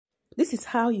This is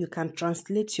how you can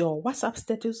translate your WhatsApp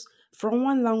status from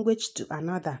one language to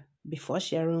another before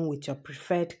sharing with your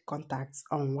preferred contacts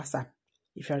on WhatsApp.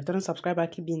 If you're a returning subscriber,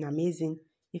 keep being amazing.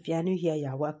 If you are new here,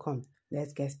 you're welcome.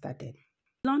 Let's get started.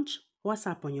 Launch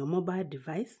WhatsApp on your mobile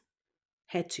device.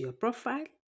 Head to your profile.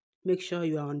 Make sure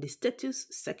you are on the status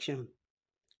section.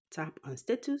 Tap on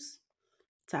status.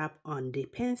 Tap on the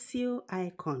pencil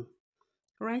icon.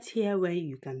 Right here where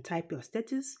you can type your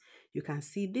status, you can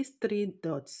see these three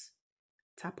dots.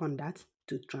 Tap on that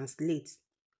to translate.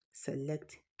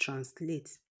 Select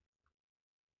translate.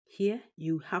 Here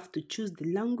you have to choose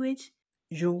the language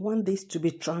you want this to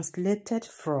be translated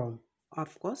from.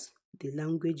 Of course, the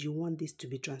language you want this to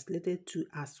be translated to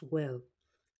as well.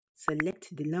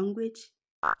 Select the language.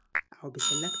 I'll be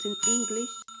selecting English.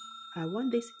 I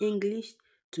want this English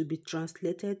to be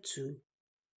translated to.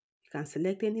 You can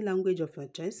select any language of your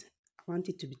choice. I want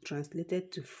it to be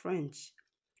translated to French.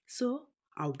 So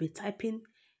I'll be typing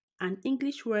an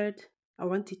English word. I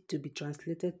want it to be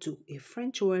translated to a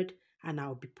French word, and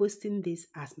I'll be posting this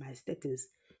as my status.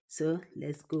 So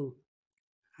let's go.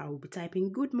 I will be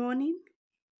typing good morning.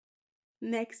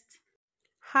 Next,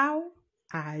 how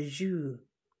are you?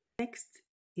 Next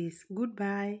is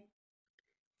goodbye.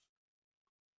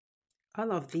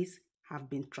 All of these have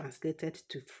been translated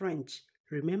to French.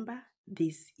 Remember,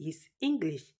 this is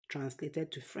English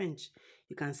translated to French.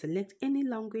 You can select any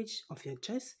language of your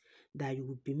choice that you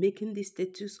will be making this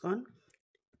status on.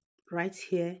 Right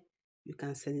here, you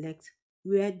can select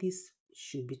where this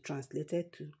should be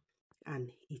translated to,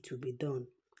 and it will be done.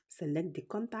 Select the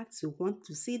contacts you want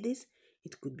to see this.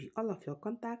 It could be all of your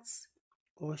contacts,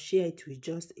 or share it with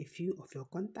just a few of your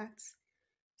contacts.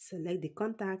 Select the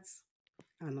contacts,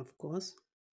 and of course,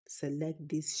 select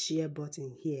this share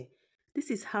button here. This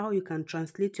is how you can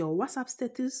translate your WhatsApp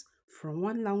status from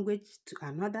one language to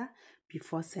another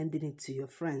before sending it to your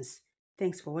friends.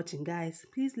 Thanks for watching, guys.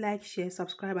 Please like, share,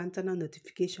 subscribe, and turn on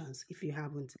notifications if you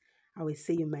haven't. I will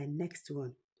see you in my next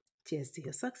one. Cheers to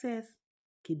your success.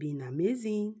 Keep being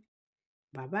amazing.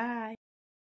 Bye-bye.